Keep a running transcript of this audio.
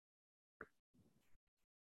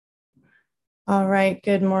All right.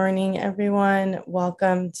 Good morning, everyone.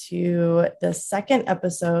 Welcome to the second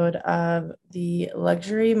episode of the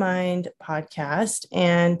Luxury Mind podcast.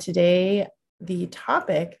 And today, the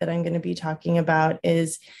topic that I'm going to be talking about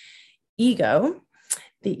is ego,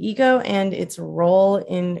 the ego and its role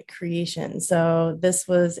in creation. So, this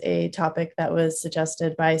was a topic that was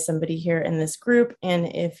suggested by somebody here in this group.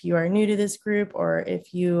 And if you are new to this group, or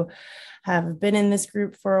if you have been in this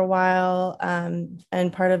group for a while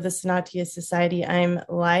and part of the Sanatia Society, I'm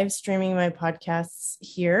live streaming my podcasts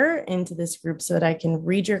here into this group so that I can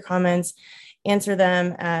read your comments, answer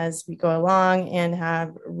them as we go along, and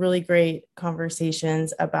have really great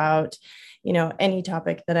conversations about any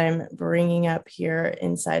topic that I'm bringing up here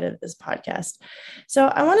inside of this podcast. So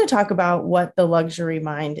I want to talk about what the luxury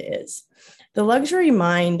mind is. The luxury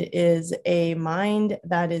mind is a mind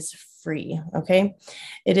that is free. Okay.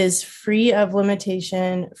 It is free of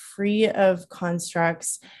limitation, free of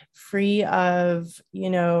constructs, free of,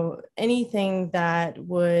 anything that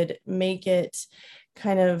would make it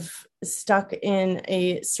kind of stuck in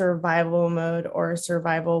a survival mode or a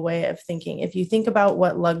survival way of thinking. If you think about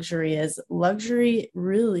what luxury is, luxury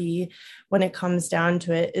really, when it comes down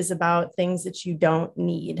to it, is about things that you don't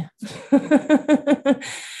need.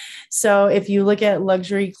 So if you look at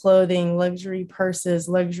luxury clothing, luxury purses,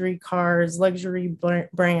 luxury cars, luxury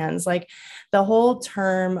brands, like the whole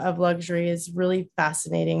term of luxury is really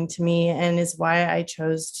fascinating to me, and is why I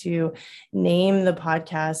chose to name the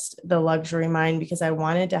podcast The Luxury Mind, because I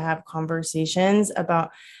wanted to have conversations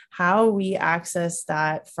about how we access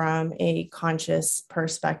that from a conscious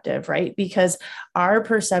perspective, right? Because our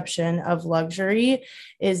perception of luxury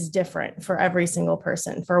is different for every single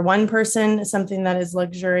person. For one person, something that is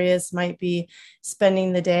luxurious might be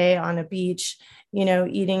spending the day on a beach,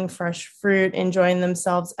 eating fresh fruit, enjoying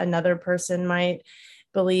themselves. Another person might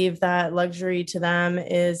believe that luxury to them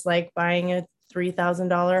is like buying a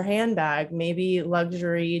 $3,000 handbag. Maybe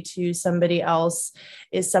luxury to somebody else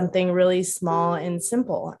is something really small and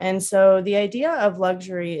simple. And so the idea of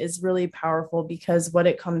luxury is really powerful, because what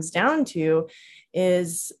it comes down to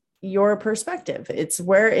is your perspective. It's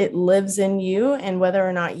where it lives in you, and whether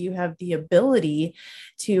or not you have the ability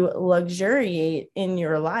to luxuriate in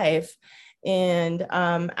your life and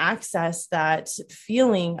access that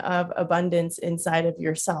feeling of abundance inside of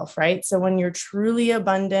yourself, right? So when you're truly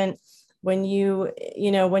abundant, when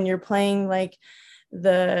when you're playing like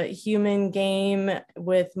the human game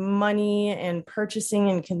with money and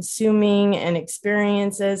purchasing and consuming and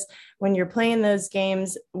experiences, when you're playing those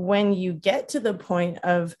games, when you get to the point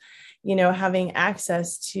of having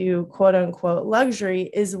access to quote unquote luxury,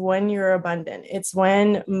 is when you're abundant. It's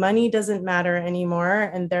when money doesn't matter anymore,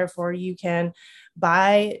 and therefore you can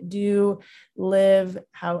buy, do, live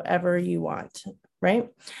however you want, right?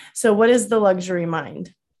 So what is the luxury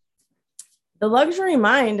mind? The luxury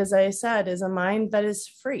mind, as I said, is a mind that is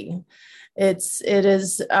free. It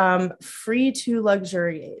is free to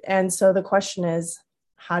luxuriate. And so the question is,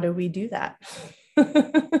 how do we do that?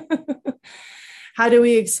 How do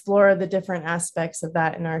we explore the different aspects of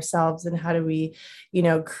that in ourselves, and how do we,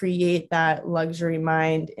 create that luxury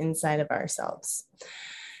mind inside of ourselves?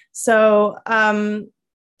 So,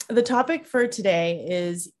 the topic for today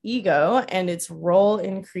is ego and its role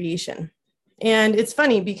in creation. And it's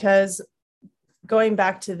funny because going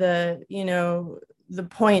back to the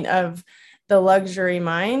point of the luxury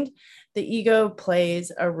mind, the ego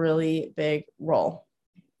plays a really big role.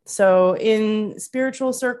 So in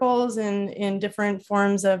spiritual circles and in different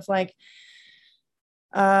forms of like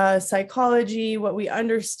psychology, what we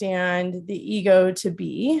understand the ego to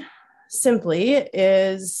be simply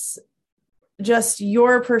is just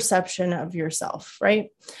your perception of yourself, right?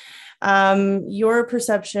 Your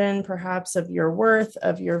perception, perhaps, of your worth,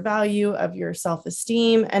 of your value, of your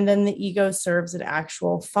self-esteem, and then the ego serves an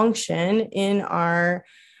actual function in our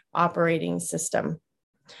operating system.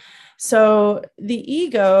 So the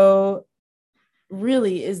ego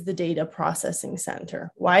really is the data processing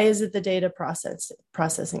center. Why is it the data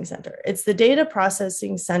processing center? It's the data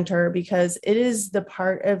processing center because it is the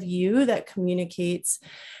part of you that communicates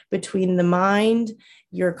between the mind,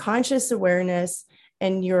 your conscious awareness,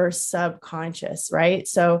 and your subconscious, right?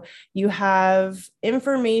 So you have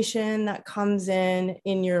information that comes in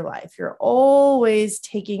your life. You're always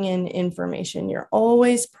taking in information. You're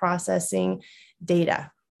always processing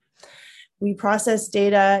data. We process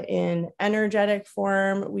data in energetic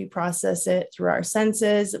form. We process it through our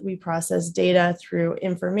senses. We process data through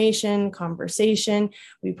information, conversation.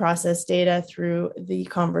 We process data through the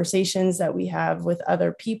conversations that we have with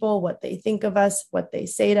other people, what they think of us, what they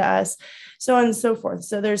say to us, so on and so forth.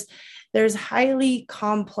 So there's there's highly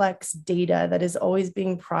complex data that is always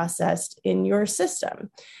being processed in your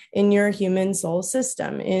system, in your human soul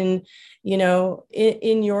system, in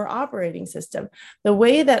your operating system. The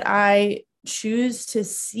way that I choose to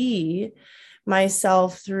see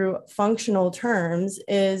myself through functional terms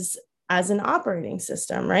is as an operating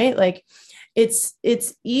system, right? Like it's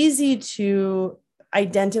easy to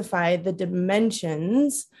identify the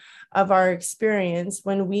dimensions of our experience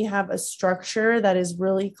when we have a structure that is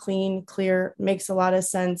really clean, clear, makes a lot of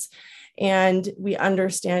sense, and we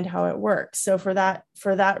understand how it works. So for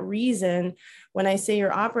that reason, when I say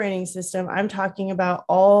your operating system, I'm talking about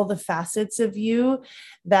all the facets of you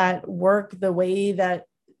that work the way that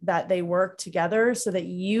they work together, so that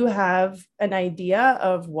you have an idea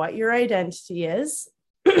of what your identity is.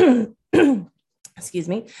 Excuse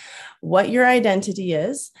me, what your identity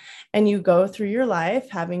is. And you go through your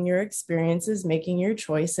life having your experiences, making your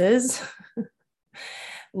choices,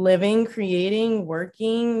 living, creating,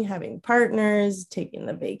 working, having partners, taking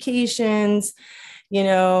the vacations,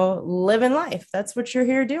 living life. That's what you're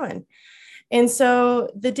here doing. And so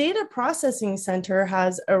the data processing center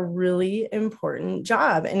has a really important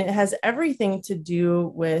job, and it has everything to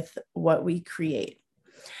do with what we create.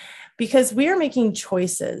 Because we are making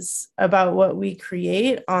choices about what we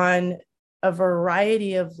create on a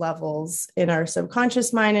variety of levels in our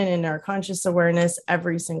subconscious mind and in our conscious awareness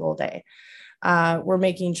every single day. We're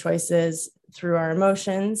making choices through our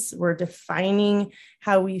emotions. We're defining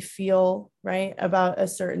how we feel, right, about a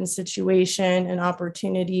certain situation, an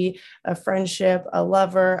opportunity, a friendship, a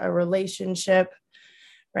lover, a relationship,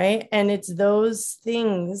 right? And it's those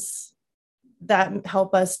things that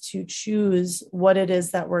help us to choose what it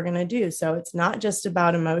is that we're going to do. So it's not just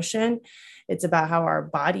about emotion. It's about how our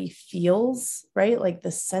body feels, right? Like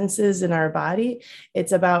the senses in our body.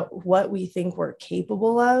 It's about what we think we're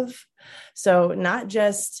capable of. So not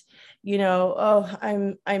just,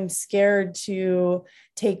 I'm scared to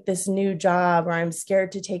take this new job, or I'm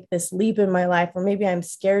scared to take this leap in my life, or maybe I'm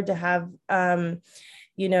scared to have,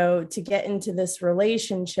 to get into this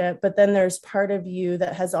relationship. But then there's part of you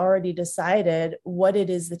that has already decided what it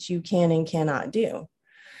is that you can and cannot do.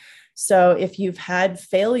 So if you've had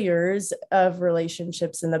failures of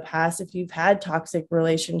relationships in the past, if you've had toxic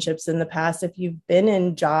relationships in the past, if you've been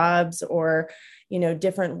in jobs or,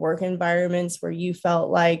 different work environments where you felt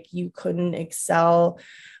like you couldn't excel,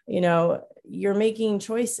 you're making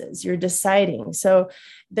choices, you're deciding. So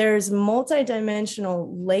there's multidimensional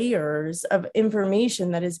layers of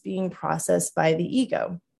information that is being processed by the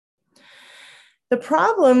ego. The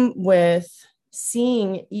problem with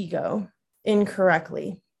seeing ego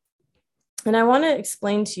incorrectly, and I want to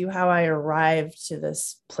explain to you how I arrived to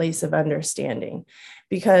this place of understanding,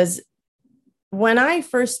 because when I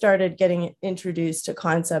first started getting introduced to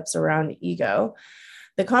concepts around ego,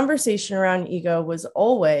 the conversation around ego was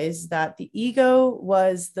always that the ego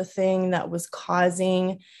was the thing that was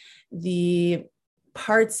causing the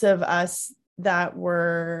parts of us that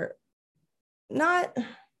were not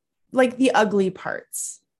like the ugly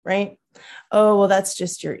parts, right? Oh, well, that's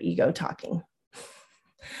just your ego talking.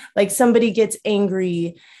 Like somebody gets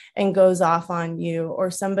angry and goes off on you,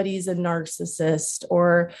 or somebody's a narcissist,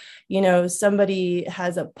 or, somebody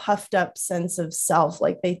has a puffed up sense of self.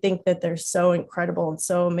 Like they think that they're so incredible and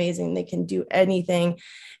so amazing. They can do anything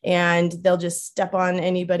and they'll just step on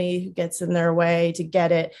anybody who gets in their way to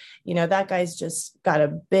get it. That guy's just got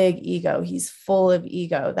a big ego. He's full of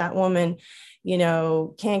ego. That woman,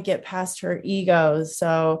 can't get past her ego.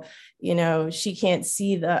 So, she can't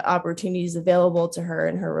see the opportunities available to her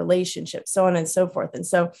in her relationship, so on and so forth. And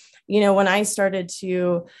so, when I started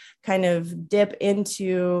to kind of dip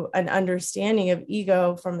into an understanding of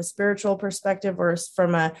ego from a spiritual perspective, or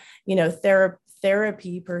from a,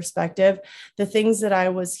 therapy perspective, the things that I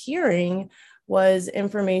was hearing was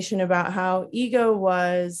information about how ego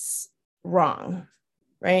was wrong,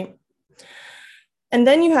 right? And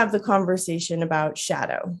then you have the conversation about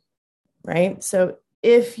shadow, right? So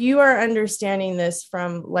if you are understanding this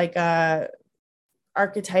from like a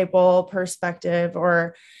archetypal perspective,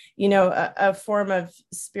 or, a form of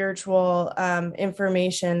spiritual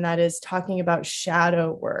information that is talking about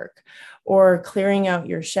shadow work or clearing out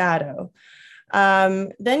your shadow,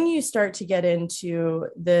 then you start to get into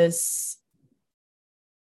this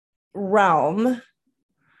realm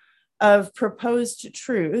of proposed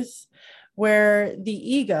truth, where the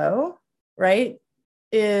ego, right,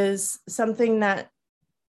 is something that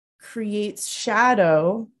creates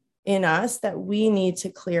shadow in us that we need to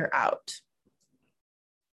clear out.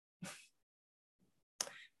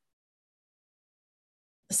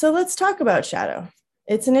 So let's talk about shadow.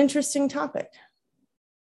 It's an interesting topic.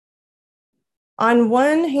 On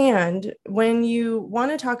one hand, when you want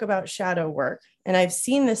to talk about shadow work, and I've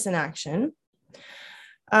seen this in action,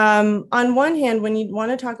 on one hand, when you want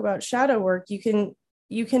to talk about shadow work, you can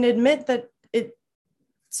admit that it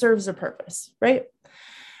serves a purpose, right?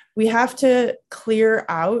 We have to clear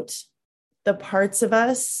out the parts of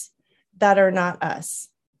us that are not us.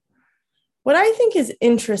 What I think is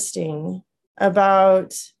interesting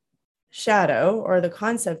about shadow, or the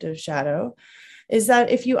concept of shadow, is that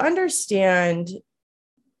if you understand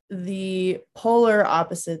the polar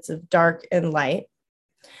opposites of dark and light,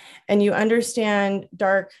 and you understand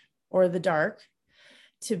dark, or the dark,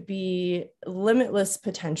 to be limitless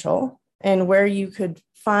potential, and where you could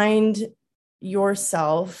find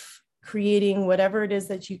yourself creating whatever it is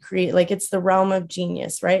that you create, like it's the realm of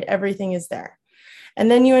genius, right? Everything is there.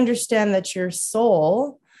 And then you understand that your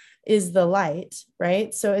soul is the light,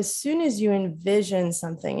 right? So as soon as you envision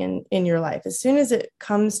something in your life, as soon as it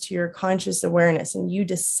comes to your conscious awareness and you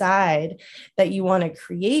decide that you want to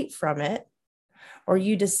create from it, or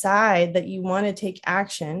you decide that you want to take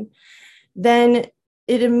action, then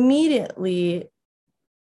it immediately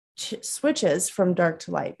switches from dark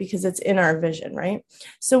to light because it's in our vision, right?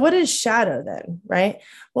 So what is shadow then, right?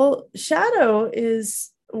 Well, shadow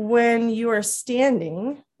is when you are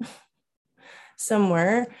standing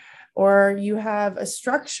somewhere, or you have a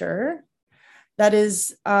structure that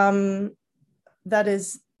is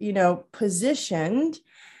positioned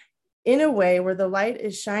in a way where the light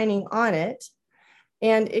is shining on it,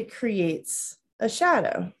 and it creates a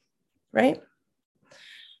shadow, right?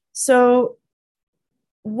 So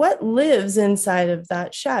what lives inside of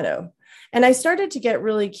that shadow? And I started to get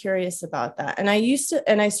really curious about that. And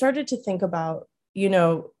I started to think about,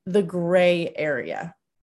 the gray area.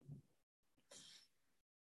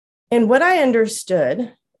 And what I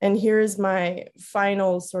understood, and here's my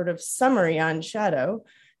final sort of summary on shadow,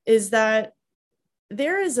 is that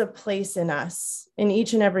there is a place in us, in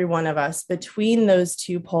each and every one of us, between those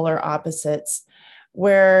two polar opposites,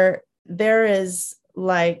 where there is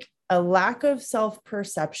like a lack of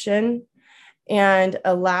self-perception and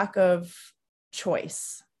a lack of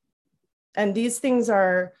choice. And these things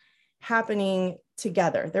are happening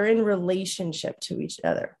together. They're in relationship to each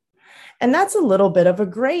other. And that's a little bit of a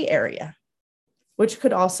gray area, which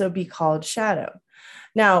could also be called shadow.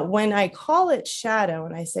 Now, when I call it shadow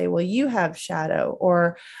and I say, well, you have shadow,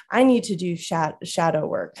 or I need to do shadow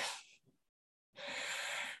work,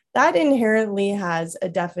 that inherently has a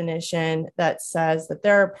definition that says that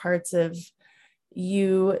there are parts of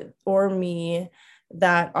you or me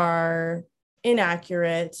that are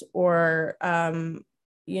inaccurate or,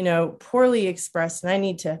 poorly expressed, and I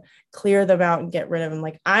need to clear them out and get rid of them.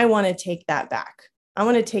 Like, I want to take that back. I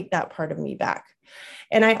want to take that part of me back.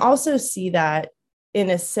 And I also see that in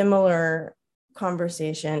a similar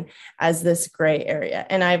conversation as this gray area.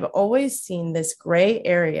 And I've always seen this gray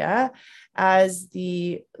area as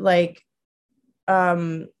the how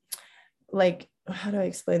do I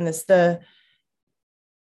explain this? The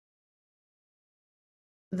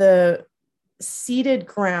seeded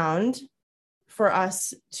ground for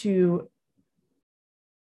us to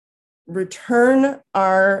return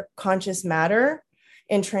our conscious matter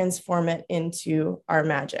and transform it into our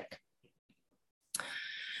magic.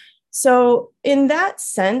 So in that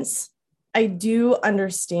sense, I do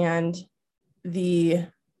understand the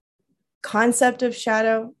concept of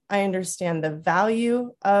shadow. I understand the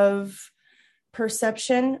value of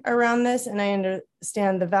perception around this, and I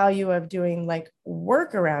understand the value of doing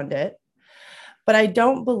work around it. But I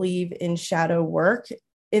don't believe in shadow work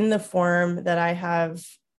in the form that I have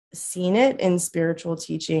seen it in spiritual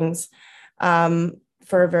teachings, for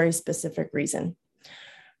a very specific reason.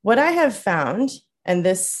 What I have found, and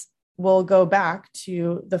this will go back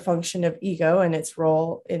to the function of ego and its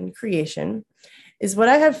role in creation, is what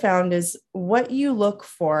I have found is what you look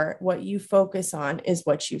for, what you focus on is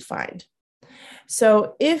what you find.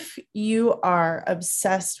 So if you are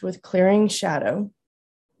obsessed with clearing shadow,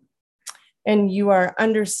 and you are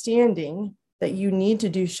understanding that you need to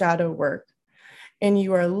do shadow work, and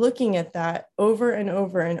you are looking at that over and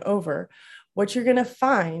over and over, what you're going to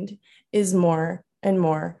find is more and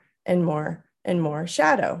more and more and more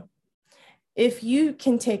shadow. If you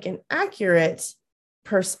can take an accurate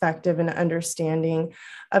perspective and understanding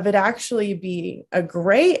of it actually being a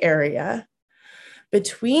gray area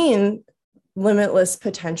between limitless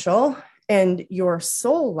potential and your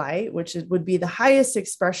soul light, which would be the highest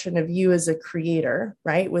expression of you as a creator,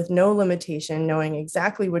 right? With no limitation, knowing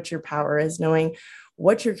exactly what your power is, knowing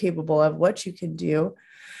what you're capable of, what you can do.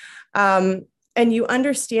 And you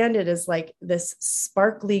understand it as like this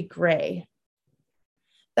sparkly gray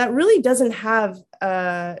that really doesn't have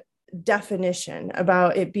definition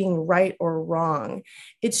about it being right or wrong.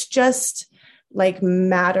 It's just like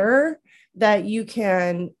matter that you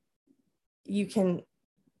can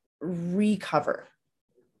recover.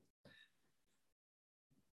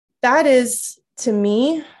 That is, to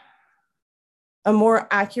me, a more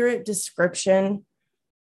accurate description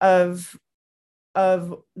of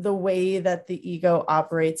the way that the ego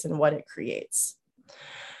operates and what it creates.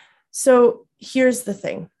 So here's the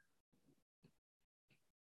thing.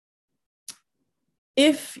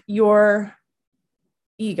 If your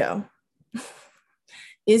ego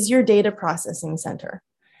is your data processing center,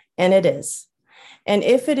 and it is, and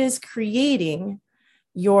if it is creating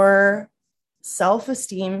your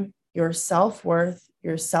self-esteem, your self-worth,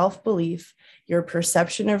 your self-belief, your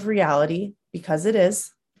perception of reality, because it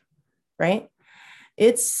is, right?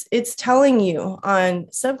 It's telling you on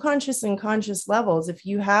subconscious and conscious levels, if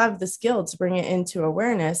you have the skill to bring it into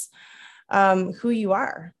awareness, who you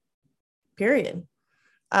are, period.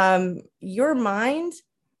 Your mind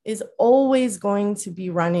is always going to be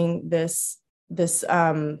running this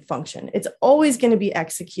function. It's always going to be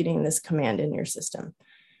executing this command in your system,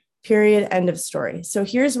 period, end of story. So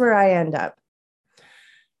here's where I end up.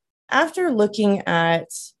 After looking at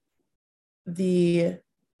the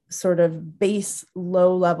sort of base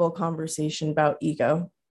low level conversation about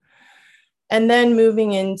ego, and then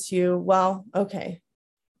moving into, well, okay,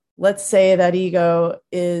 let's say that ego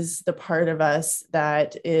is the part of us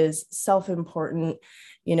that is self-important,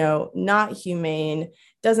 not humane,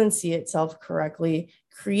 doesn't see itself correctly,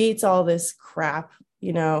 creates all this crap,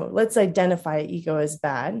 let's identify ego as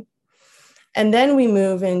bad. And then we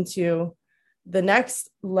move into the next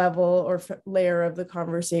level or layer of the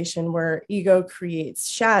conversation where ego creates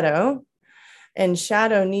shadow, and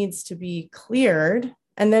shadow needs to be cleared.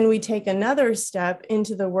 And then we take another step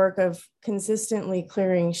into the work of consistently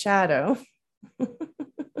clearing shadow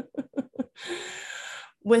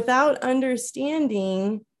without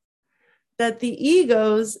understanding that the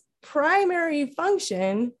ego's primary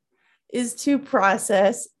function is to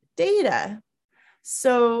process data.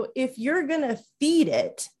 So if you're going to feed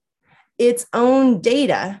it its own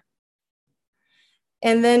data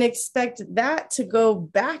and then expect that to go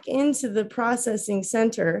back into the processing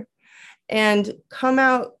center and come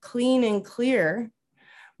out clean and clear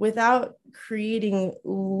without creating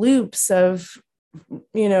loops of,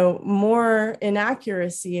 more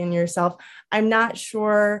inaccuracy in yourself, I'm not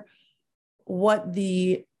sure what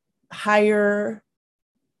the higher,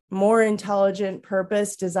 more intelligent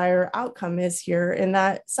purpose, desire, outcome is here in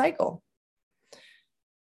that cycle.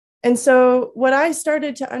 And so what I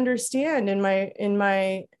started to understand in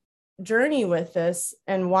my journey with this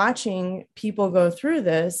and watching people go through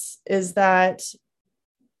this is that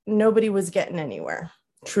nobody was getting anywhere,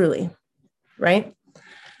 truly, right?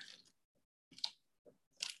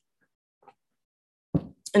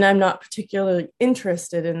 And I'm not particularly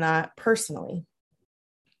interested in that personally.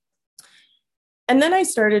 And then I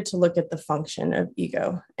started to look at the function of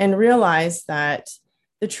ego and realize that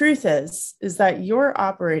the truth is that your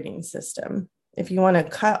operating system, if you want to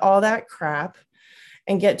cut all that crap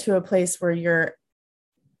and get to a place where you're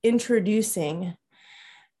introducing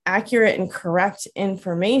accurate and correct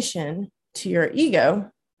information to your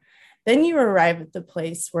ego, then you arrive at the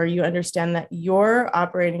place where you understand that your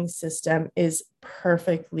operating system is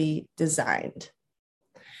perfectly designed.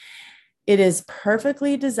 It is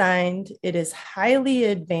perfectly designed, it is highly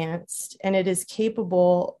advanced, and it is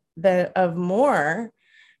capable of more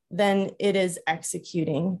than it is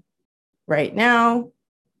executing right now,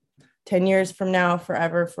 10 years from now,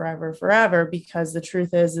 forever, forever, forever, because the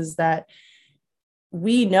truth is that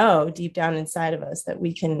we know deep down inside of us that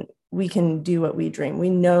we can do what we dream. We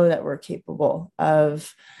know that we're capable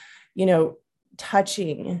of,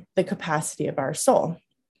 touching the capacity of our soul.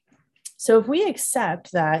 So if we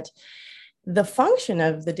accept that the function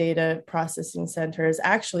of the data processing center is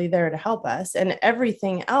actually there to help us, and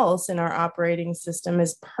everything else in our operating system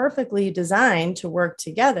is perfectly designed to work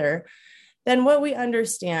together, then what we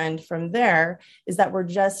understand from there is that we're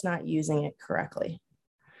just not using it correctly.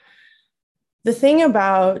 The thing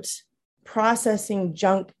about processing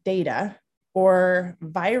junk data or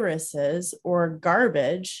viruses or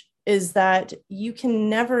garbage is that you can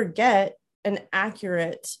never get an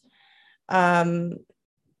accurate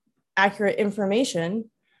information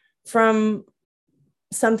from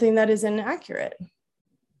something that is inaccurate.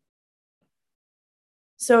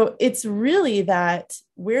 So it's really that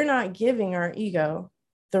we're not giving our ego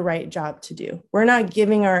the right job to do. We're not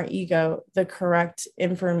giving our ego the correct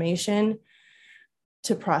information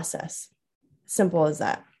to process. Simple as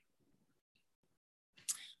that.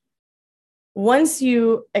 Once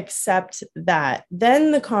you accept that,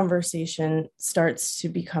 then the conversation starts to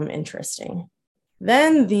become interesting.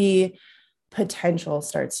 Then the potential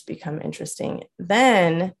starts to become interesting.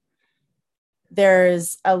 Then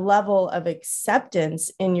there's a level of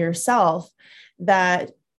acceptance in yourself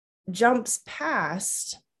that jumps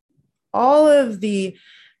past all of the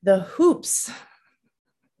hoops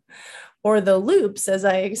or the loops, as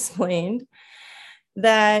I explained,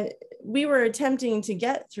 that we were attempting to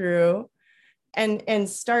get through, and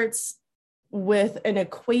starts with an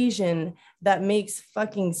equation that makes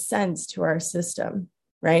fucking sense to our system,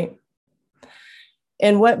 right?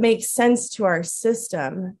 And what makes sense to our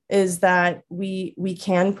system is that we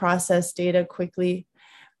can process data quickly.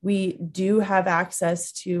 We do have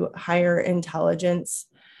access to higher intelligence.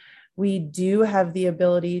 We do have the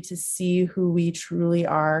ability to see who we truly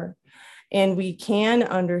are. And we can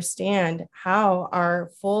understand how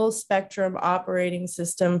our full spectrum operating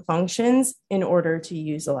system functions in order to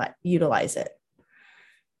utilize it.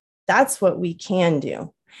 That's what we can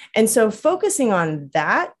do. And so focusing on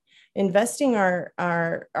that, investing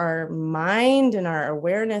our mind and our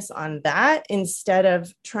awareness on that, instead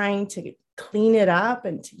of trying to clean it up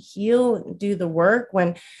and to heal and do the work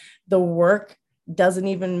when the work doesn't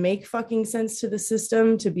even make fucking sense to the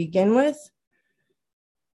system to begin with,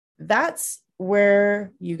 that's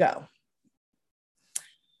where you go.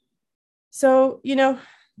 So, the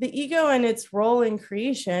ego and its role in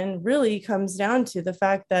creation really comes down to the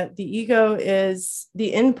fact that the ego is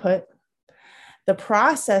the input, the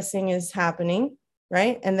processing is happening,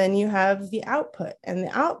 right? And then you have the output, and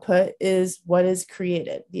the output is what is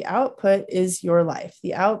created. The output is your life.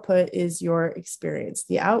 The output is your experience.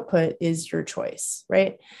 The output is your choice,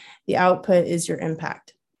 right? The output is your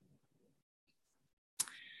impact.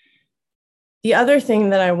 The other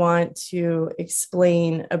thing that I want to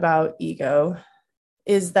explain about ego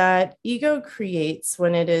is that ego creates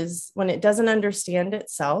when it doesn't understand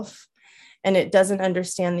itself and it doesn't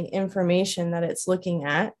understand the information that it's looking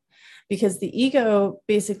at, because the ego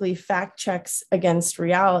basically fact checks against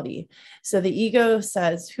reality. So the ego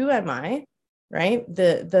says, who am I? Right?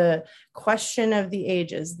 The question of the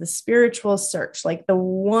ages, the spiritual search, like the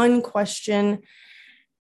one question,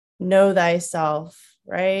 know thyself,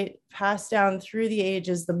 right? Passed down through the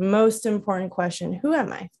ages, the most important question, who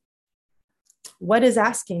am I? What is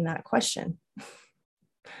asking that question?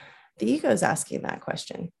 The ego is asking that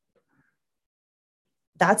question.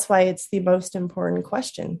 That's why it's the most important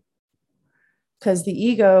question, because the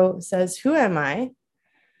ego says, who am I?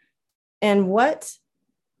 And what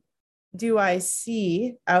do I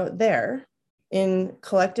see out there in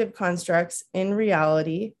collective constructs, in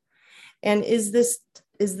reality? And is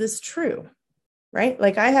this true? Right?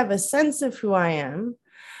 Like, I have a sense of who I am,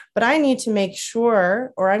 but I need to make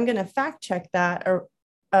sure, or I'm going to fact check that or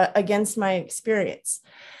against my experience.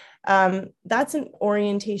 That's an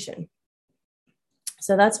orientation.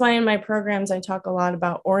 So that's why in my programs, I talk a lot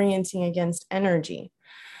about orienting against energy.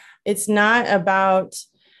 It's not about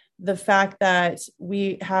the fact that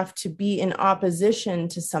we have to be in opposition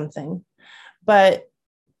to something, but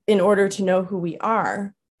in order to know who we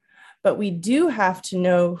are, but we do have to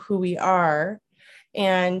know who we are.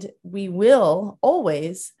 And we will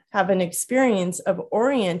always have an experience of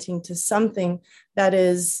orienting to something that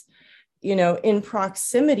is, in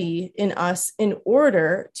proximity in us, in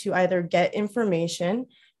order to either get information,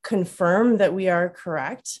 confirm that we are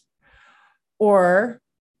correct, or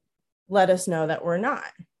let us know that we're not.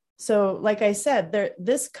 So, like I said,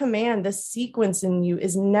 this command, this sequence in you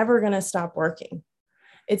is never going to stop working.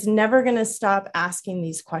 It's never going to stop asking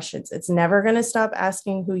these questions. It's never going to stop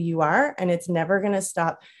asking who you are, and it's never going to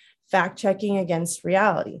stop fact checking against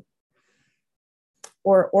reality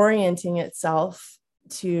or orienting itself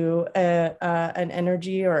to an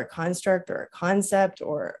energy or a construct or a concept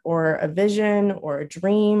or a vision or a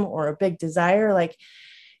dream or a big desire. Like,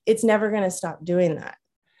 it's never going to stop doing that.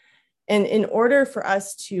 And in order for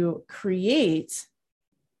us to create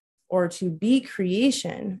or to be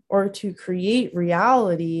creation or to create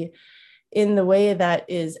reality in the way that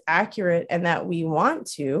is accurate and that we want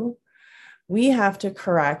to, we have to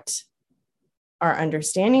correct our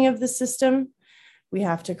understanding of the system. We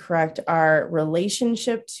have to correct our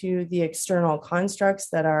relationship to the external constructs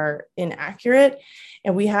that are inaccurate.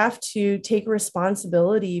 And we have to take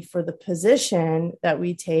responsibility for the position that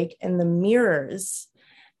we take and the mirrors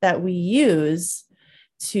that we use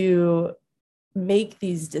to make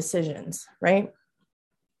these decisions, right?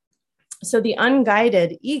 So the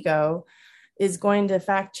unguided ego is going to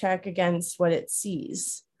fact check against what it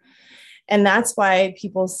sees. And that's why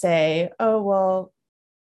people say, oh, well,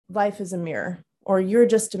 life is a mirror. or you're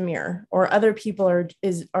just a mirror, or other people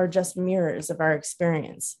are just mirrors of our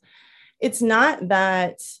experience. It's not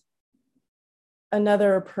that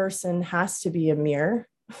another person has to be a mirror.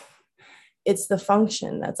 It's the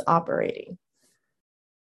function that's operating.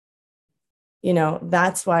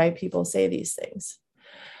 That's why people say these things.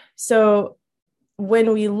 So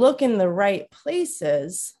when we look in the right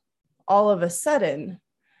places, all of a sudden,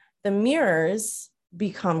 the mirrors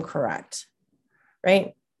become correct,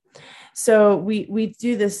 right? So we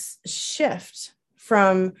do this shift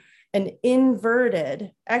from an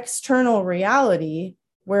inverted external reality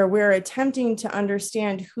where we're attempting to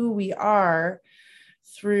understand who we are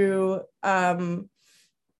through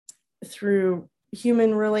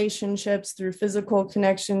human relationships, through physical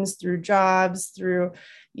connections, through jobs, through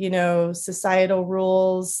societal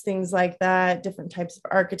rules, things like that, different types of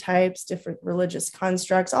archetypes, different religious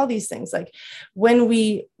constructs, all these things. Like when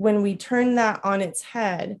we turn that on its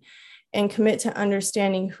head and commit to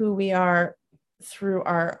understanding who we are through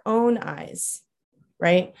our own eyes,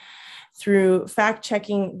 right? Through fact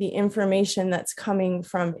checking the information that's coming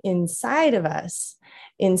from inside of us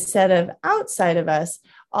instead of outside of us,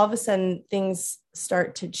 all of a sudden things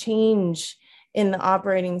start to change in the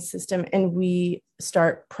operating system and we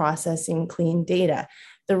start processing clean data.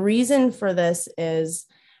 The reason for this is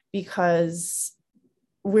because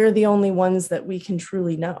we're the only ones that we can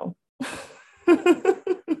truly know.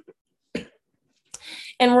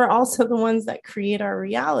 And we're also the ones that create our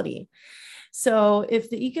reality. So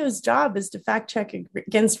if the ego's job is to fact check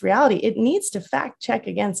against reality, it needs to fact check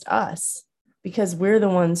against us because we're the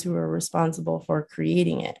ones who are responsible for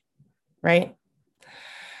creating it, right?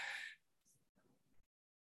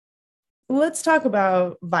 Let's talk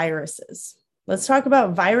about viruses. Let's talk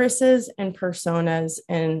about viruses and personas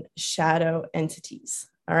and shadow entities,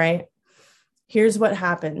 all right? Here's what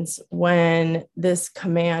happens when this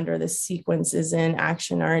command or this sequence is in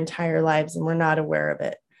action our entire lives and we're not aware of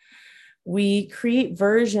it. We create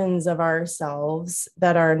versions of ourselves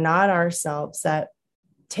that are not ourselves that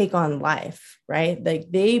take on life, right? Like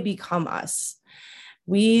they become us.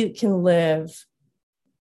 We can live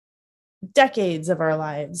decades of our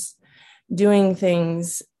lives doing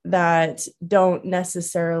things that don't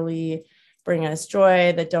necessarily bring us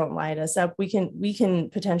joy, that don't light us up. We can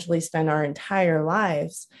potentially spend our entire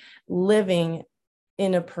lives living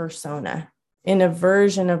in a persona, in a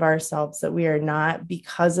version of ourselves that we are not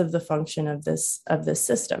because of the function of this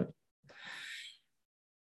system.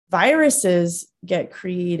 Viruses get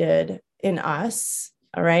created in us,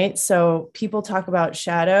 all right? So people talk about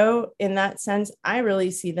shadow in that sense. I really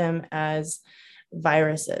see them as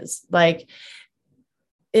viruses. Like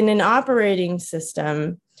in an operating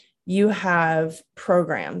system, you have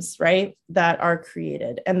programs, right, that are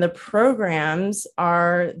created. And the programs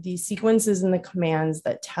are the sequences and the commands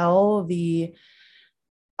that tell the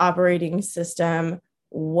operating system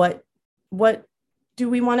what do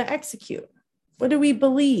we want to execute? What do we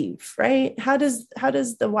believe, right? How does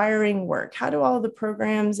the wiring work? How do all the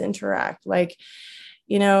programs interact? Like,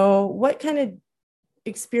 what kind of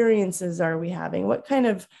experiences are we having? What kind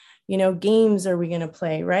of games are we going to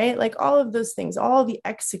play, right? Like all of those things, all the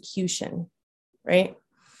execution, right?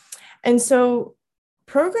 And so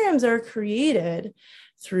programs are created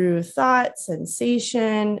through thought,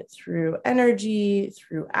 sensation, through energy,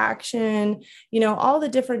 through action, all the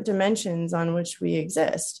different dimensions on which we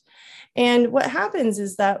exist. And what happens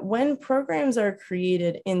is that when programs are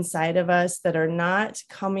created inside of us that are not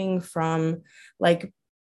coming from like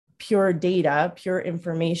pure data, pure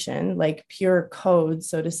information, like pure code,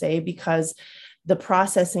 so to say, because the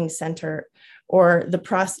processing center or the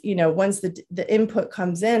once the input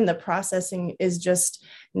comes in, the processing is just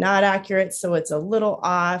not accurate. So it's a little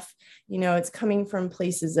off. It's coming from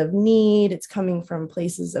places of need. It's coming from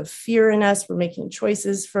places of fear in us. We're making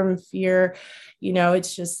choices from fear.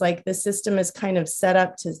 It's just like the system is kind of set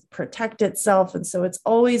up to protect itself. And so it's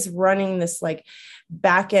always running this like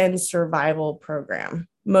back end survival program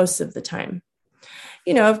most of the time.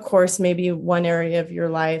 Of course, maybe one area of your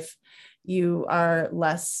life, you are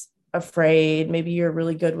less afraid. Maybe you're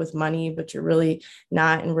really good with money, but you're really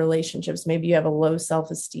not in relationships. Maybe you have a low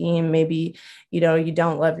self-esteem. Maybe, you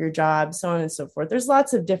don't love your job, so on and so forth. There's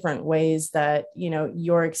lots of different ways that,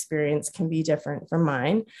 your experience can be different from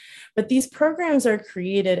mine, but these programs are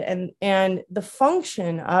created and the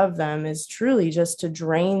function of them is truly just to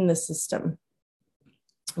drain the system,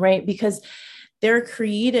 right? Because they're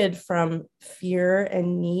created from fear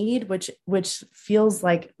and need, which feels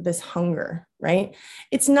like this hunger, right?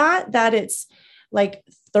 It's not that it's like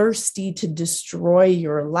thirsty to destroy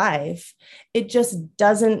your life. It just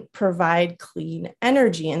doesn't provide clean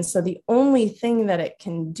energy. And so the only thing that it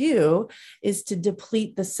can do is to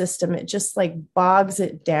deplete the system. It just like bogs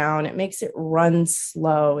it down. It makes it run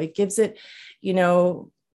slow. It gives it,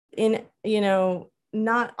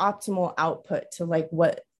 not optimal output to like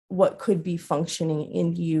what could be functioning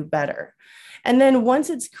in you better. And then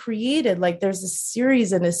once it's created, like there's a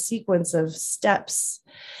series and a sequence of steps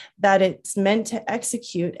that it's meant to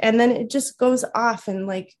execute. And then it just goes off and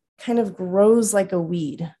like kind of grows like a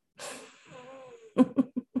weed.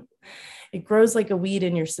 It grows like a weed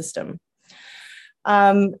in your system.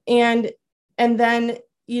 And then,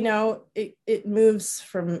 it moves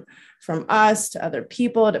from us to other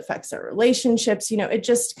people. It affects our relationships. It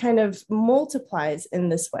just kind of multiplies in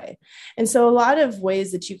this way. And so a lot of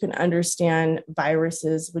ways that you can understand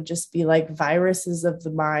viruses would just be like viruses of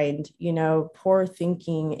the mind, poor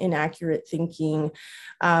thinking, inaccurate thinking,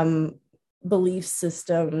 belief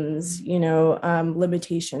systems,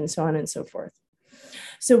 limitations, so on and so forth.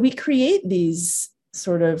 So we create these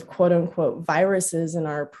sort of quote unquote viruses in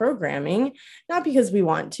our programming, not because we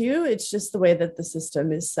want to, it's just the way that the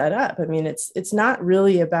system is set up. I mean, it's not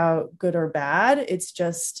really about good or bad. It's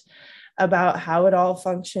just about how it all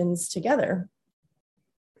functions together.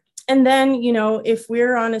 And then, if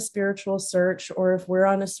we're on a spiritual search, or if we're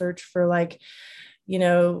on a search for like,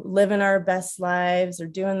 living our best lives or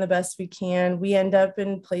doing the best we can, we end up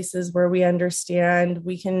in places where we understand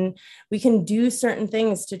we can do certain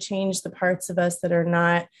things to change the parts of us that are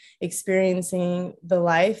not experiencing the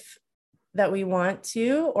life that we want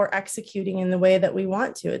to, or executing in the way that we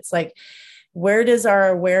want to. It's like, where does our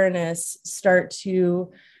awareness start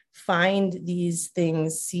to find these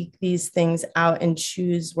things, seek these things out, and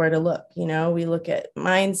choose where to look? We look at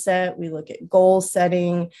mindset, we look at goal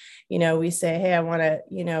setting, we say, hey, I want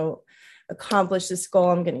to, accomplish this goal.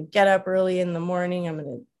 I'm going to get up early in the morning. I'm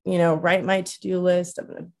going to, write my to-do list. I'm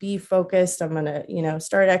going to be focused. I'm going to,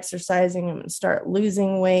 start exercising. I'm going to start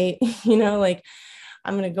losing weight, like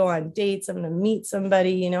I'm going to go on dates. I'm going to meet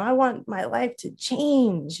somebody, I want my life to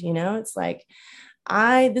change. It's like,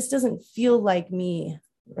 this doesn't feel like me.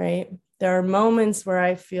 Right? There are moments where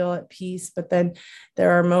I feel at peace, but then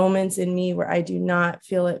there are moments in me where I do not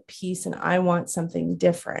feel at peace and I want something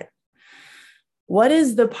different. What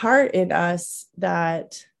is the part in us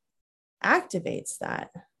that activates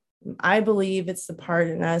that? I believe it's the part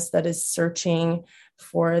in us that is searching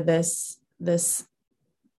for this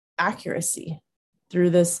accuracy,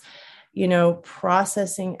 through this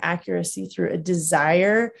processing accuracy, through a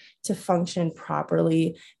desire to function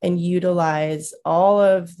properly and utilize all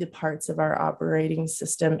of the parts of our operating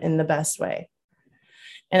system in the best way.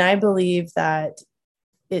 And I believe that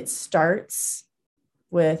it starts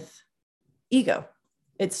with ego.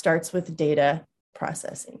 It starts with data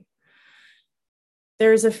processing.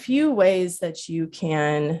 There's a few ways that you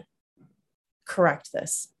can correct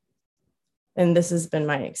this. And this has been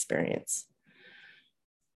my experience.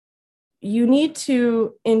 You need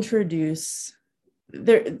to introduce,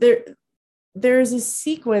 there's a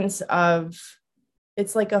sequence of,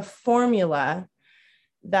 it's like a formula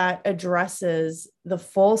that addresses the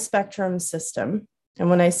full spectrum system.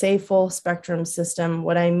 And when I say full spectrum system,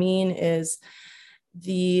 what I mean is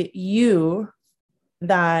the you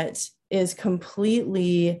that is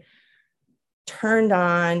completely turned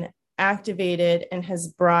on, activated, and has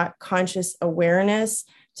brought conscious awareness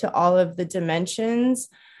to all of the dimensions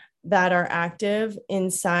that are active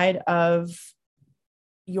inside of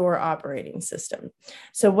your operating system.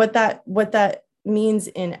 So what that means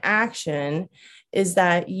in action is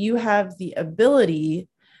that you have the ability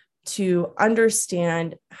to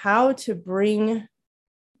understand how to bring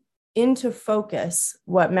into focus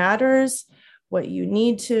what matters, what you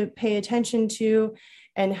need to pay attention to,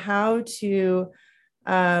 and how to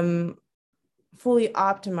fully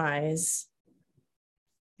optimize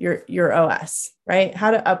your OS, right? How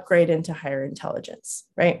to upgrade into higher intelligence,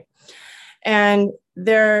 right? And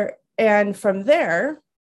from there,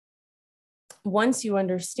 once you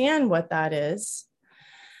understand what that is,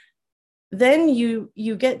 then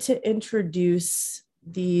you get to introduce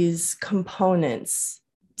these components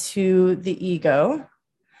to the ego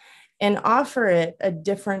and offer it a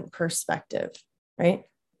different perspective, right?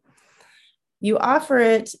 You offer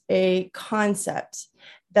it a concept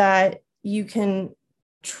that you can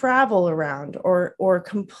travel around or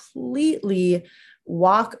completely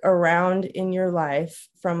walk around in your life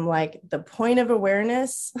from like the point of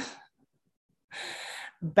awareness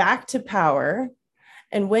back to power,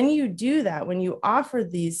 And when you do that, when you offer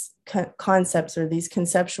these concepts or these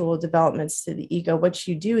conceptual developments to the ego, what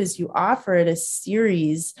you do is you offer it a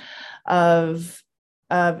series of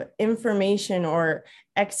information or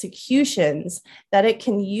executions that it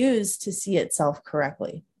can use to see itself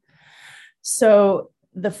correctly. So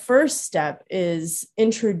the first step is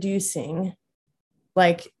introducing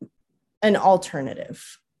like an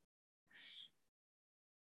alternative.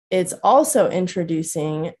 It's also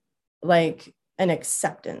introducing like an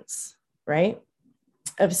acceptance, right?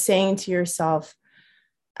 Of saying to yourself,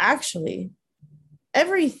 actually,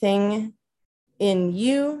 everything in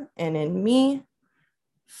you and in me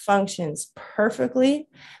functions perfectly.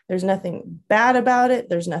 There's nothing bad about it.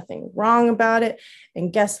 There's nothing wrong about it.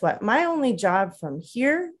 And guess what? My only job from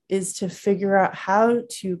here is to figure out how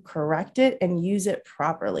to correct it and use it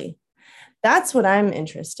properly. That's what I'm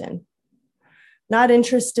interested in. Not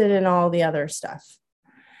interested in all the other stuff.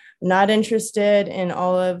 Not interested in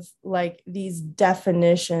all of like these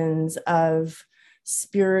definitions of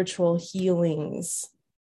spiritual healings,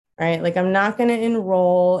 right? Like I'm not going to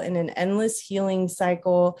enroll in an endless healing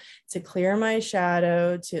cycle to clear my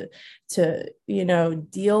shadow, to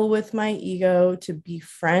deal with my ego, to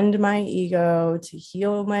befriend my ego, to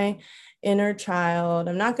heal my inner child.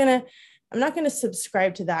 I'm not going to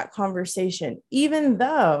subscribe to that conversation, even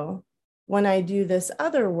though when I do this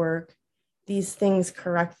other work, these things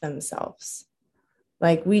correct themselves.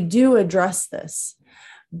 Like we do address this,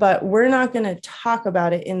 but we're not going to talk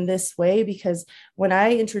about it in this way, because when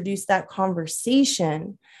I introduce that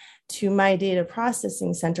conversation to my data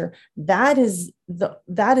processing center, that is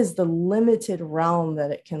the limited realm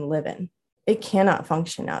that it can live in. It cannot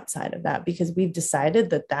function outside of that, because we've decided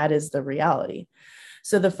that that is the reality.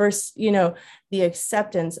 So the first, the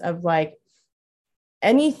acceptance of like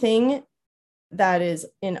anything that is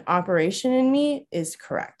in operation in me is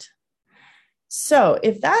correct. So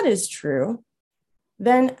if that is true,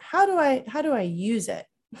 then how do I use it?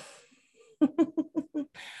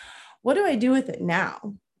 What do I do with it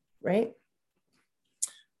now, right?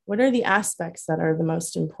 What are the aspects that are the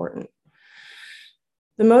most important?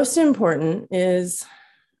 The most important is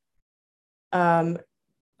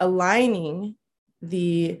aligning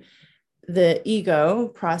the ego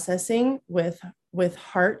processing with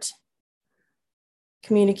heart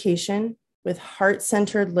communication, with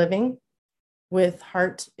heart-centered living, with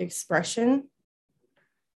heart expression,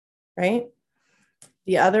 right?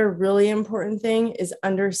 The other really important thing is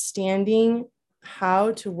understanding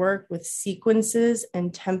how to work with sequences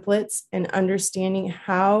and templates, and understanding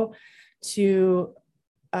how to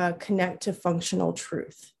connect to functional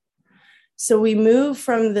truth. So we move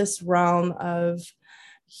from this realm of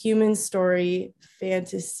human story,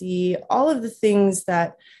 fantasy, all of the things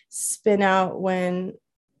that spin out when,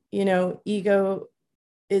 ego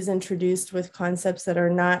is introduced with concepts that are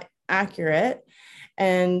not accurate,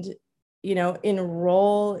 and,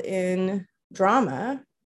 enroll in drama.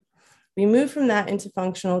 We move from that into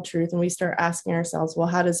functional truth, and we start asking ourselves, well,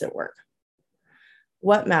 how does it work?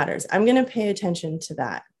 What matters? I'm going to pay attention to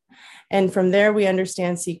that. And from there, we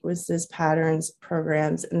understand sequences, patterns,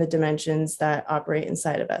 programs, and the dimensions that operate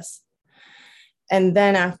inside of us. And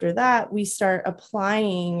then after that, we start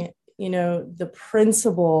applying, the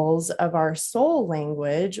principles of our soul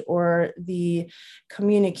language, or the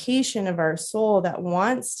communication of our soul that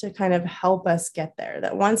wants to kind of help us get there,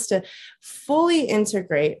 that wants to fully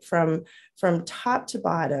integrate from top to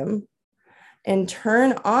bottom and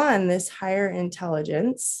turn on this higher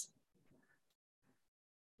intelligence,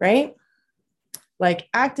 right? Like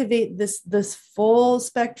activate this full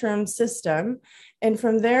spectrum system. And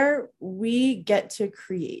from there, we get to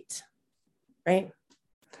create, right?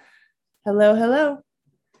 Hello.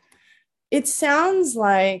 It sounds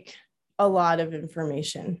like a lot of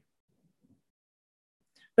information,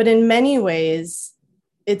 but in many ways,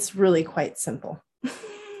 it's really quite simple.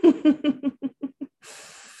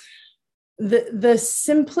 The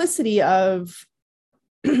simplicity of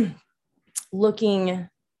looking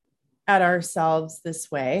at ourselves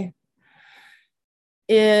this way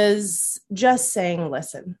is just saying,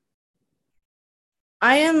 listen,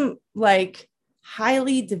 I am like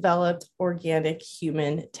highly developed organic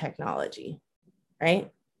human technology, right?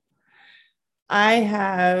 I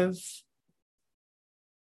have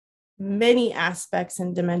many aspects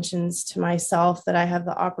and dimensions to myself that I have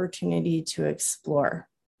the opportunity to explore.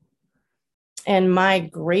 And my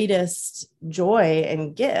greatest joy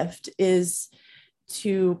and gift is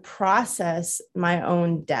to process my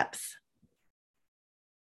own depth,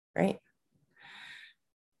 right?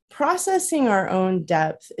 Processing our own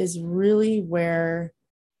depth is really where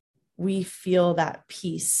we feel that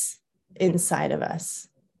peace inside of us.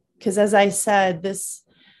 Because as I said, this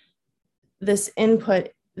input,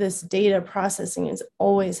 this data processing is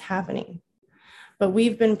always happening. But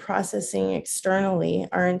we've been processing externally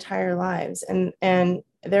our entire lives. And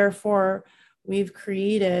therefore, we've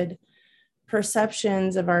created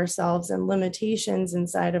perceptions of ourselves and limitations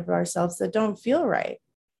inside of ourselves that don't feel right.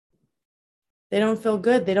 They don't feel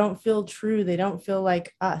good. They don't feel true. They don't feel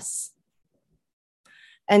like us.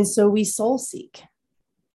 And so we soul seek,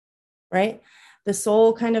 right? The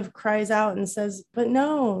soul kind of cries out and says, but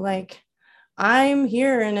no, like, I'm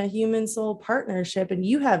here in a human soul partnership, and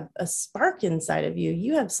you have a spark inside of you.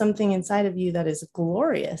 You have something inside of you that is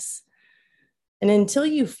glorious. And until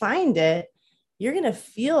you find it, you're going to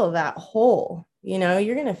feel that hole, you know,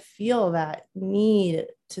 you're going to feel that need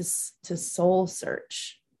to soul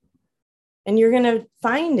search. And you're going to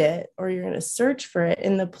find it, or you're going to search for it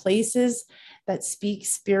in the places that speak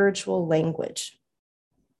spiritual language.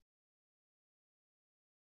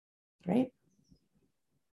 Right?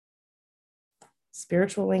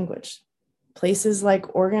 Spiritual language. Places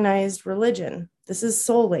like organized religion. This is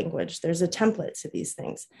soul language. There's a template to these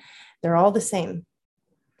things. They're all the same.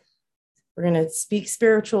 We're going to speak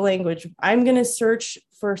spiritual language. I'm going to search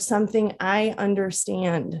for something I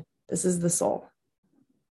understand. This is the soul.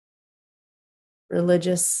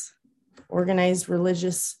 Religious, organized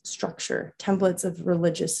religious structure, templates of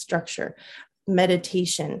religious structure,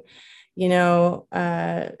 meditation, you know,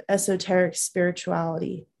 esoteric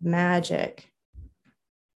spirituality, magic,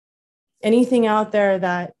 anything out there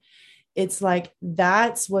that it's like,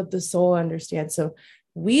 that's what the soul understands. So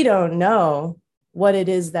we don't know what it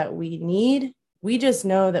is that we need. We just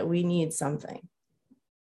know that we need something.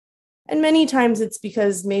 And many times it's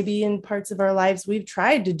because maybe in parts of our lives, we've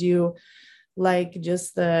tried to do like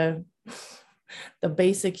just the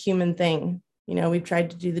basic human thing. You know, we've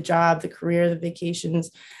tried to do the job, the career, the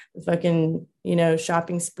vacations, the fucking, you know,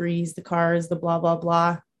 shopping sprees, the cars, the blah, blah,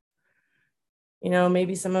 blah. You know,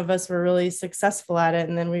 maybe some of us were really successful at it,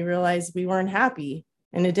 and then we realized we weren't happy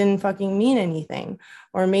and it didn't fucking mean anything.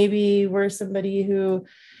 Or maybe we're somebody who,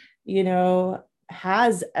 you know,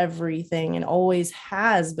 has everything and always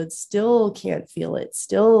has, but still can't feel it,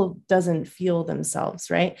 still doesn't feel themselves,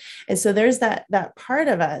 right? And so there's that part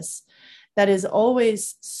of us that is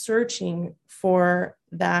always searching for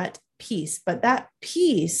that peace. But that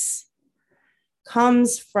peace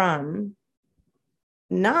comes from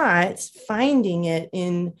not finding it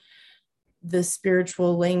in the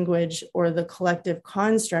spiritual language or the collective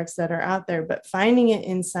constructs that are out there, but finding it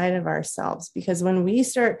inside of ourselves. Because when we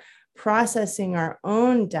start processing our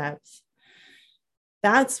own depth,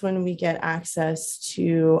 that's when we get access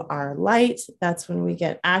to our light. That's when we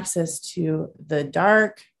get access to the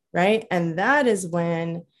dark, right? And that is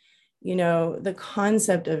when, you know, the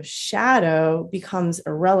concept of shadow becomes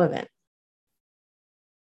irrelevant.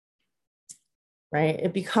 Right?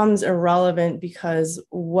 It becomes irrelevant because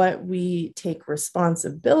what we take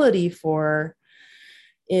responsibility for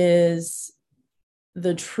is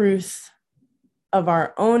the truth of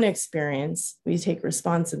our own experience. We take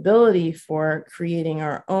responsibility for creating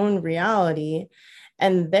our own reality.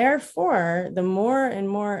 And therefore, the more and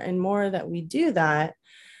more and more that we do that,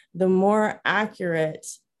 the more accurate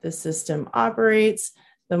the system operates,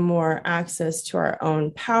 the more access to our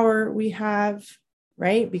own power we have,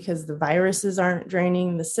 right? Because the viruses aren't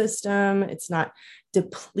draining the system. It's not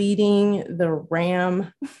depleting the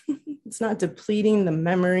RAM. It's not depleting the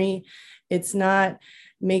memory. It's not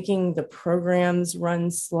making the programs run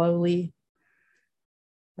slowly,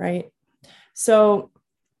 right? So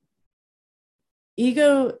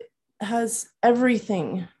ego has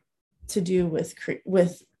everything to do with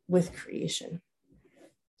creation.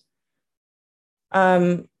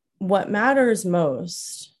 What matters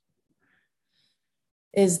most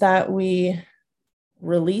is that we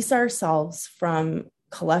release ourselves from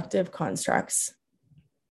collective constructs.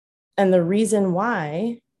 And the reason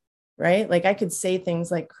why, right? Like I could say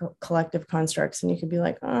things like collective constructs and you could be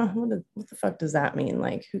like, oh, what the fuck does that mean?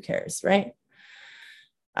 Like, who cares, right?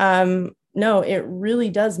 No, it really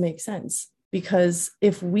does make sense, because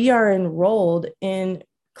if we are enrolled in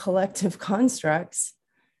collective constructs,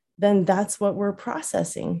 then that's what we're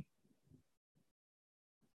processing.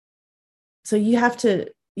 So you have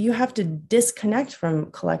to disconnect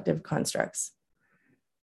from collective constructs.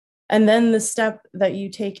 And then the step that you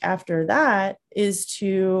take after that is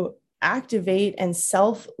to activate and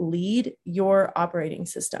self-lead your operating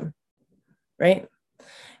system, right?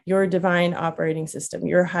 Your divine operating system,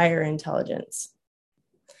 your higher intelligence.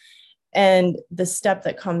 And the step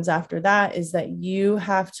that comes after that is that you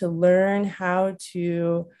have to learn how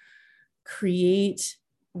to create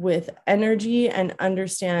with energy and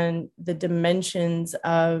understand the dimensions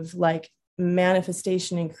of like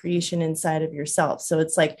manifestation and creation inside of yourself. So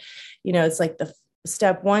it's like, it's like the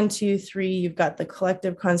step 1, 2, 3, you've got the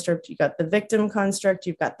collective construct, you've got the victim construct,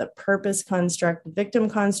 you've got the purpose construct. The victim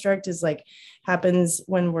construct is like happens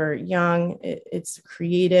when we're young. It's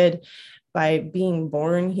created by being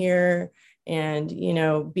born here and,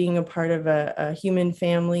 being a part of a human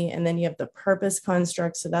family. And then you have the purpose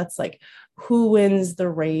construct. So that's like, who wins the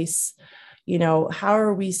race? How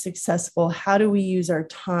are we successful? How do we use our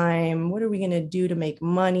time? What are we going to do to make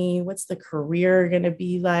money? What's the career going to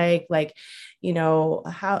be like? Like,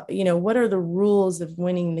 how, what are the rules of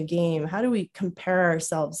winning the game? How do we compare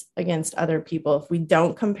ourselves against other people? If we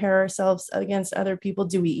don't compare ourselves against other people,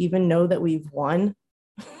 do we even know that we've won?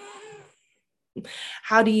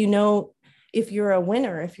 How do you know if you're a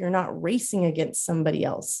winner, if you're not racing against somebody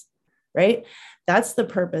else, right? That's the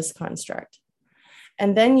purpose construct.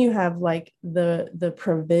 And then you have like the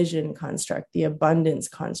provision construct, the abundance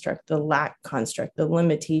construct, the lack construct, the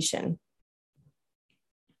limitation.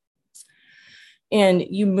 And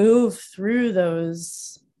you move through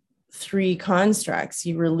those 3 constructs.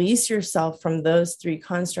 You release yourself from those 3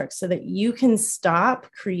 constructs so that you can stop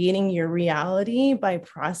creating your reality by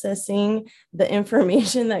processing the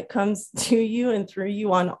information that comes to you and through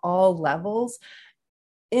you on all levels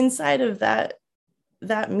inside of that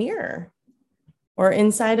mirror or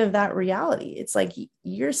inside of that reality. It's like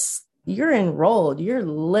you're enrolled, you're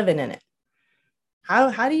living in it.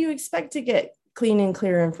 How do you expect to get clean and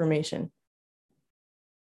clear information?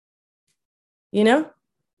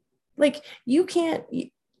 Like you can't,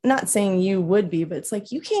 not saying you would be, but it's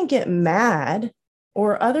like you can't get mad,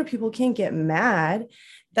 or other people can't get mad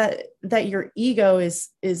that your ego is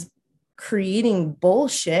creating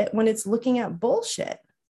bullshit when it's looking at bullshit.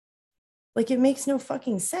 Like it makes no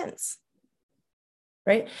fucking sense.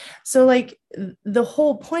 Right? So like the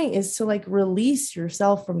whole point is to like release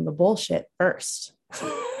yourself from the bullshit first.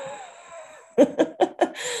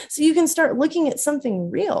 So you can start looking at something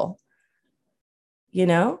real,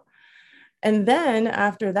 and then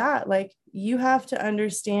after that, like you have to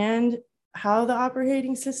understand how the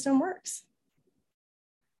operating system works.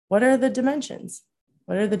 What are the dimensions?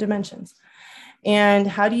 And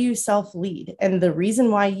how do you self-lead? And the reason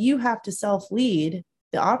why you have to self-lead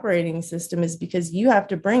the operating system is because you have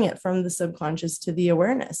to bring it from the subconscious to the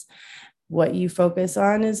awareness. What you focus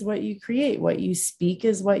on is what you create. What you speak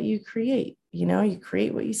is what you create. You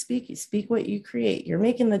create what you speak what you create. You're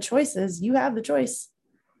making the choices. You have the choice.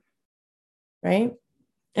 Right?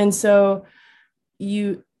 And so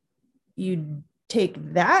you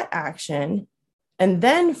take that action, and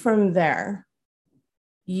then from there,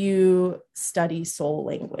 you study soul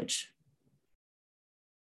language.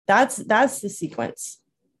 That's the sequence.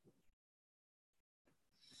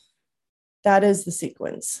 That is the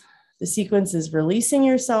sequence. The sequence is releasing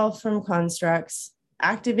yourself from constructs,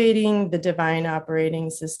 activating the divine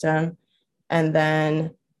operating system, and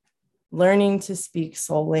then learning to speak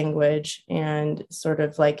soul language and sort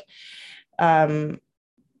of like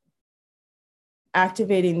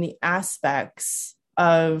activating the aspects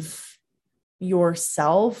of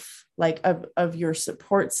yourself, like of your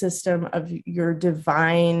support system, of your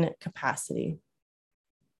divine capacity.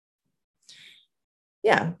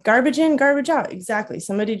 Yeah, garbage in, garbage out. Exactly.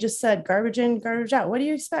 Somebody just said garbage in, garbage out. What do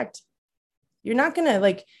you expect? You're not going to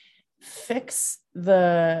like fix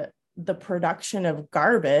the production of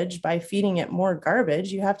garbage by feeding it more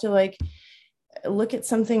garbage. You have to like look at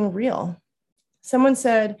something real. Someone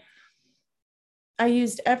said, I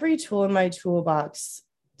used every tool in my toolbox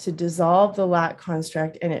to dissolve the lack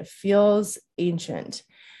construct and it feels ancient.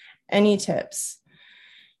 Any tips?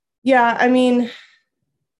 Yeah, I mean,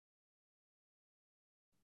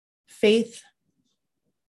 faith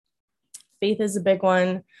is a big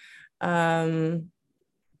one.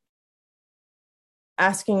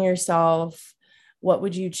 Asking yourself, what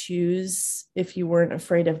would you choose if you weren't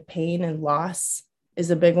afraid of pain and loss is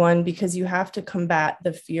a big one, because you have to combat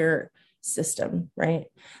the fear system, right?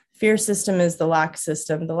 Fear system is the lack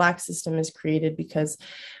system. The lack system is created because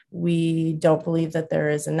we don't believe that there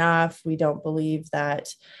is enough. We don't believe that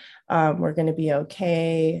we're going to be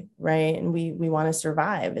okay, right? And we want to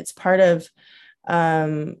survive. It's part of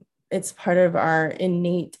our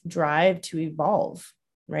innate drive to evolve,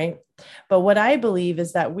 right? But what I believe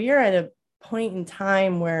is that we are at a point in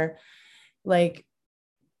time where like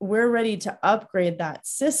we're ready to upgrade that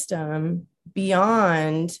system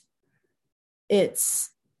beyond it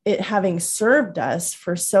having served us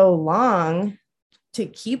for so long to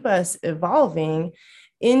keep us evolving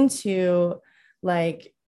into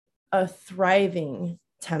like a thriving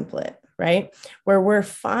template, right? Where we're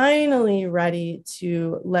finally ready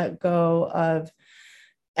to let go of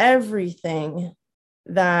everything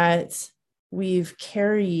that we've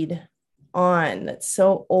carried on that's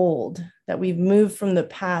so old, that we've moved from the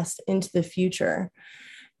past into the future,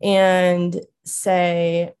 and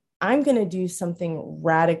say, I'm going to do something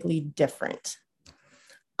radically different.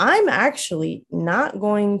 I'm actually not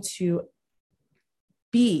going to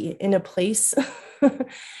be in a place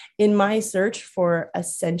in my search for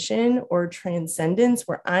ascension or transcendence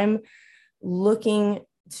where I'm looking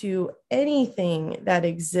to anything that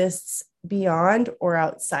exists beyond or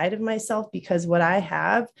outside of myself, because what I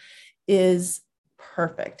have is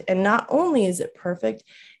perfect. And not only is it perfect,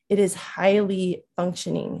 it is highly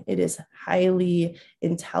functioning, it is highly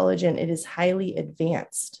intelligent, it is highly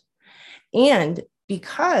advanced. And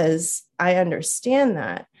because I understand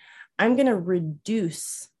that, I'm going to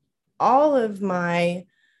reduce all of my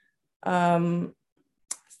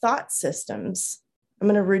thought systems. I'm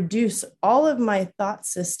going to reduce all of my thought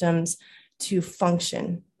systems to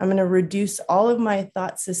function. I'm going to reduce all of my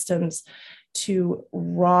thought systems to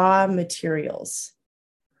raw materials,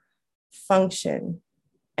 function,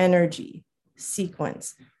 energy,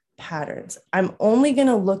 sequence, patterns. I'm only going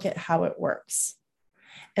to look at how it works.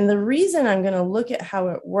 And the reason I'm going to look at how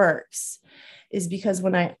it works is because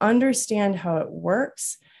when I understand how it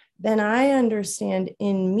works, then I understand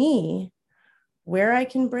in me where I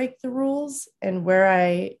can break the rules and where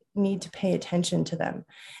I need to pay attention to them.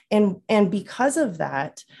 And because of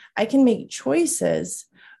that, I can make choices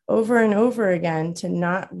over and over again to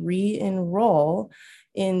not re-enroll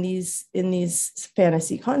in these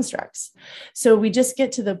fantasy constructs. So we just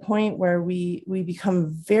get to the point where we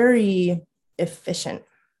become very efficient.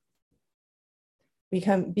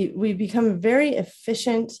 We become very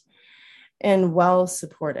efficient and well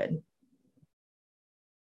supported.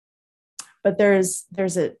 But there's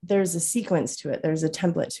a sequence to it. There's a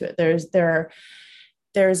template to it.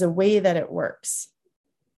 There's a way that it works.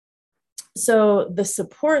 So the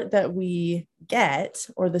support that we get,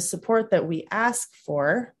 or the support that we ask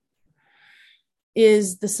for,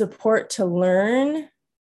 is the support to learn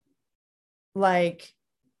like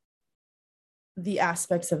the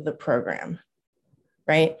aspects of the program,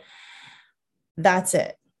 right? That's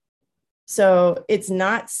it. So it's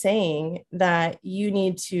not saying that you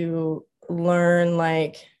need to learn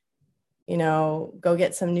like, go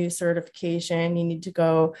get some new certification. You need to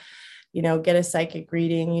go, get a psychic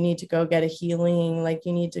reading. You need to go get a healing. Like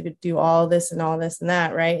you need to do all this and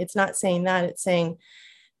that, right? It's not saying that. It's saying,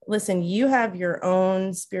 listen, you have your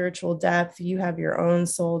own spiritual depth. You have your own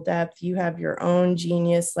soul depth. You have your own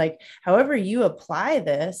genius. Like however you apply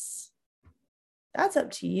this, that's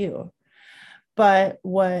up to you. But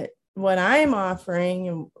what I'm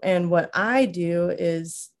offering and what I do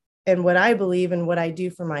is, and what I believe and what I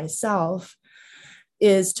do for myself,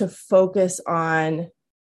 is to focus on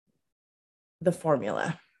the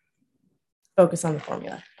formula. Focus on the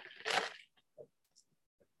formula.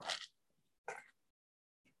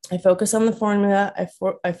 I focus on the formula.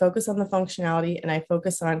 I focus on the functionality, and I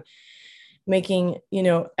focus on making,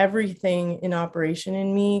 everything in operation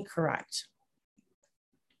in me correct.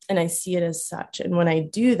 And I see it as such. And when I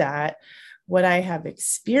do that, what I have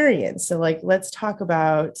experienced, so like, let's talk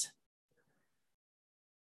about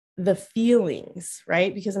the feelings,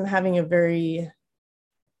 right? Because I'm having a very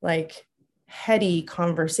like heady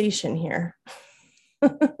conversation here.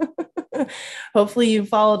 Hopefully you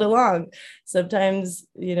followed along. Sometimes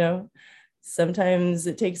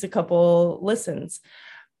it takes a couple listens,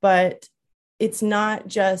 but it's not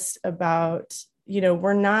just about,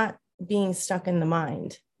 we're not being stuck in the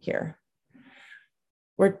mind here.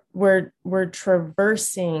 We're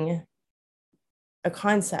traversing a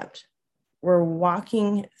concept. We're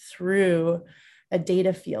walking through a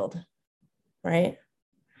data field, right?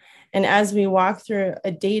 And as we walk through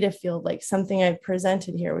a data field, like something I've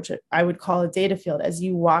presented here, which I would call a data field, as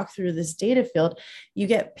you walk through this data field, you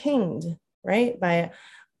get pinged, right, by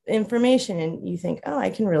information, and you think, oh, I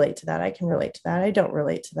can relate to that. I can relate to that. I don't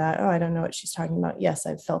relate to that. Oh, I don't know what she's talking about. Yes,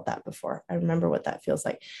 I've felt that before. I remember what that feels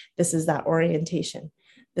like. This is that orientation.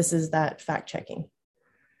 This is that fact checking,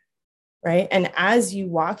 right? And as you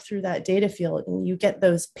walk through that data field and you get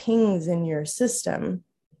those pings in your system,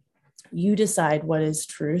 you decide what is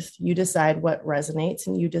truth, you decide what resonates,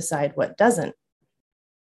 and you decide what doesn't,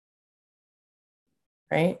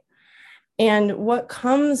 right? And what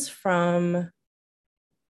comes from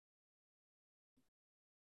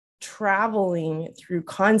traveling through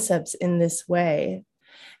concepts in this way,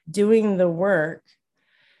 doing the work,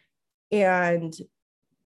 and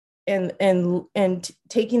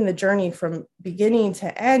taking the journey from beginning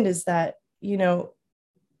to end, is that,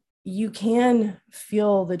 you can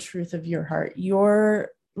feel the truth of your heart. Your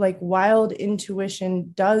like wild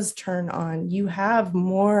intuition does turn on. You have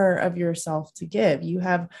more of yourself to give. You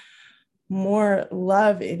have more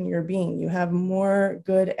love in your being. You have more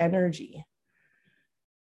good energy,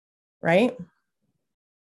 right?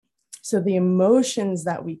 So the emotions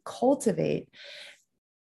that we cultivate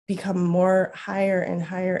become more higher and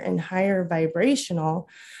higher and higher vibrational,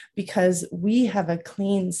 because we have a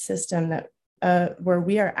clean system that where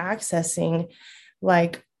we are accessing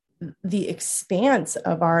like the expanse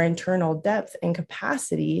of our internal depth and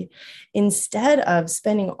capacity, instead of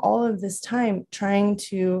spending all of this time trying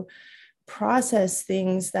to process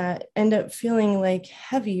things that end up feeling like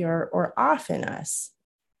heavy or off in us.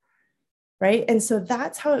 Right. And so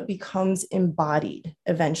that's how it becomes embodied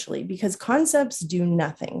eventually, because concepts do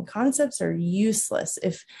nothing. Concepts are useless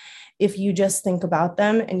if you just think about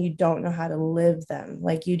them and you don't know how to live them,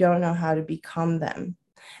 like you don't know how to become them.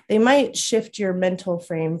 They might shift your mental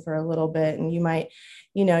frame for a little bit, and you might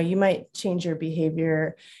change your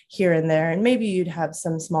behavior here and there, and maybe you'd have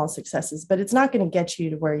some small successes, but it's not going to get you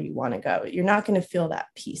to where you want to go. You're not going to feel that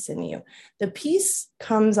peace in you. The peace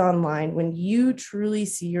comes online when you truly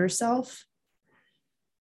see yourself,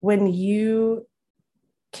 when you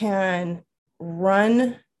can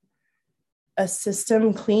run a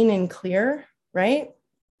system clean and clear, right?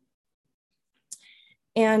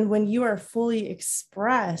 And when you are fully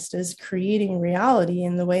expressed as creating reality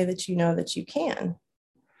in the way that you know that you can.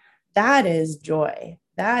 That is joy.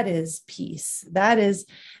 That is peace.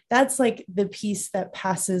 That's like the peace that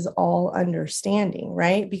passes all understanding,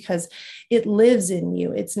 right? Because it lives in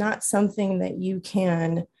you. It's not something that you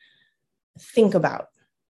can think about,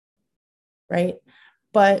 right?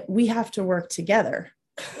 But we have to work together.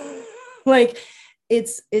 Like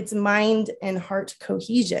it's mind and heart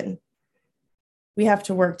cohesion. We have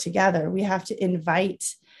to work together. We have to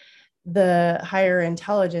invite the higher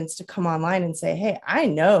intelligence to come online and say, hey, I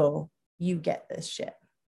know you get this shit.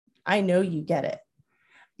 I know you get it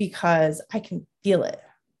because I can feel it,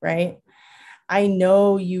 right? I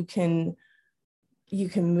know you can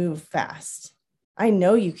move fast. I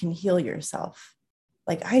know you can heal yourself.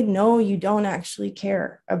 Like, I know you don't actually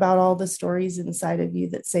care about all the stories inside of you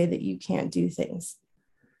that say that you can't do things.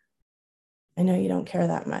 I know you don't care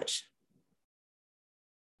that much.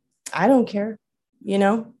 I don't care,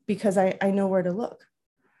 because I know where to look.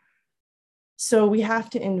 So we have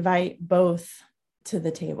to invite both to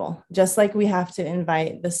the table, just like we have to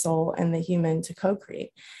invite the soul and the human to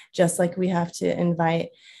co-create, just like we have to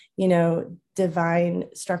invite, divine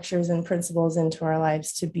structures and principles into our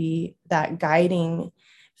lives to be that guiding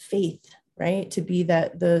faith, right? To be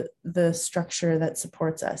that the structure that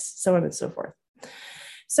supports us, so on and so forth.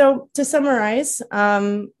 So to summarize,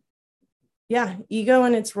 ego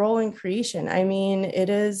and its role in creation. I mean, it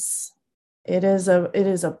is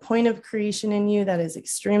a point of creation in you that is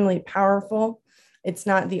extremely powerful. It's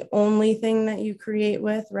not the only thing that you create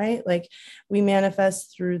with, right? Like we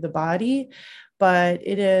manifest through the body, but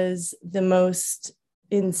it is the most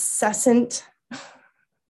incessant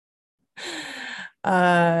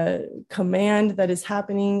command that is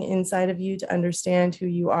happening inside of you to understand who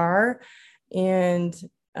you are. And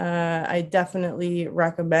I definitely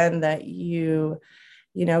recommend that you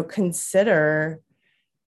consider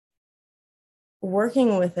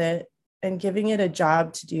working with it and giving it a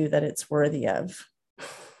job to do that it's worthy of.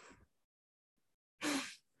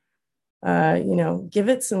 Give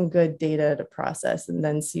it some good data to process and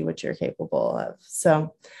then see what you're capable of.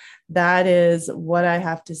 So that is what I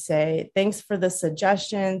have to say. Thanks for the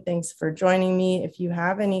suggestion. Thanks for joining me. If you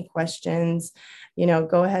have any questions,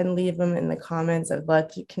 go ahead and leave them in the comments. I'd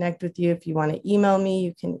love to connect with you. If you want to email me,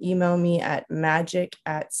 you can email me at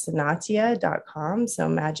magic@sinatia.com. So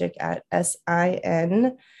magic at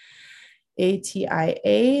SINATIA.com.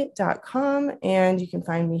 And you can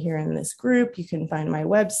find me here in this group. You can find my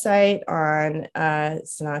website on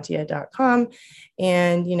sinatia.com.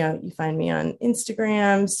 And, you find me on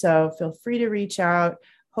Instagram. So feel free to reach out.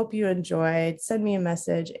 Hope you enjoyed. Send me a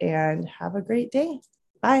message and have a great day.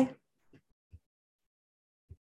 Bye.